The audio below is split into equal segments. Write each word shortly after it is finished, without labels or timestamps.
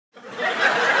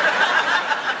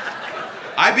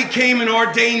I became an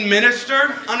ordained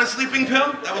minister on a sleeping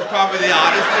pill. That was probably the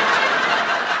oddest thing.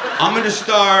 I'm gonna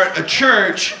start a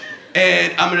church,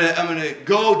 and I'm gonna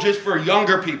go just for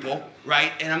younger people,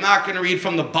 right? And I'm not gonna read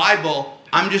from the Bible.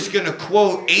 I'm just gonna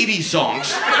quote 80's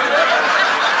songs.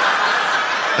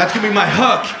 That's gonna be my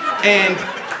hook, and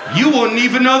you wouldn't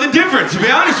even know the difference, to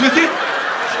be honest with you.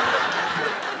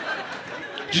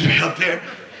 Just be up there.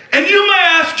 And you may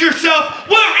ask yourself,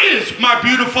 where is my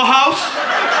beautiful house?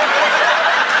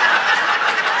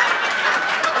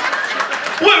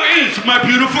 Where is my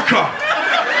beautiful car?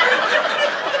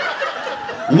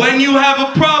 When you have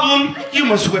a problem, you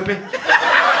must whip it.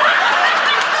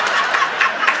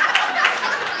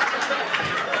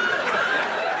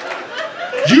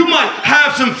 You might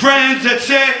have some friends that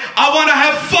say, I want to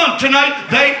have fun tonight.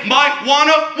 They might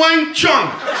want to Wing Chun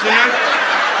tonight.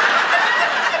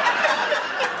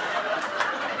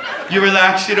 You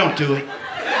relax, you don't do it.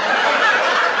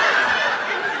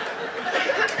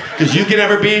 Because you can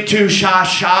never be too shy,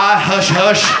 hush,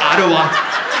 hush, I don't want.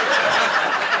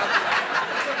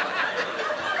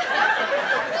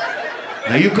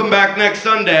 Now you come back next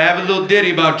Sunday, I have a little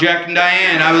ditty about Jack and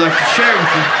Diane I would like to share with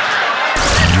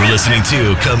you. You're listening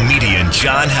to comedian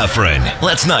John Heffron.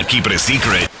 Let's not keep it a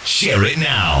secret. Share it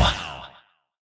now.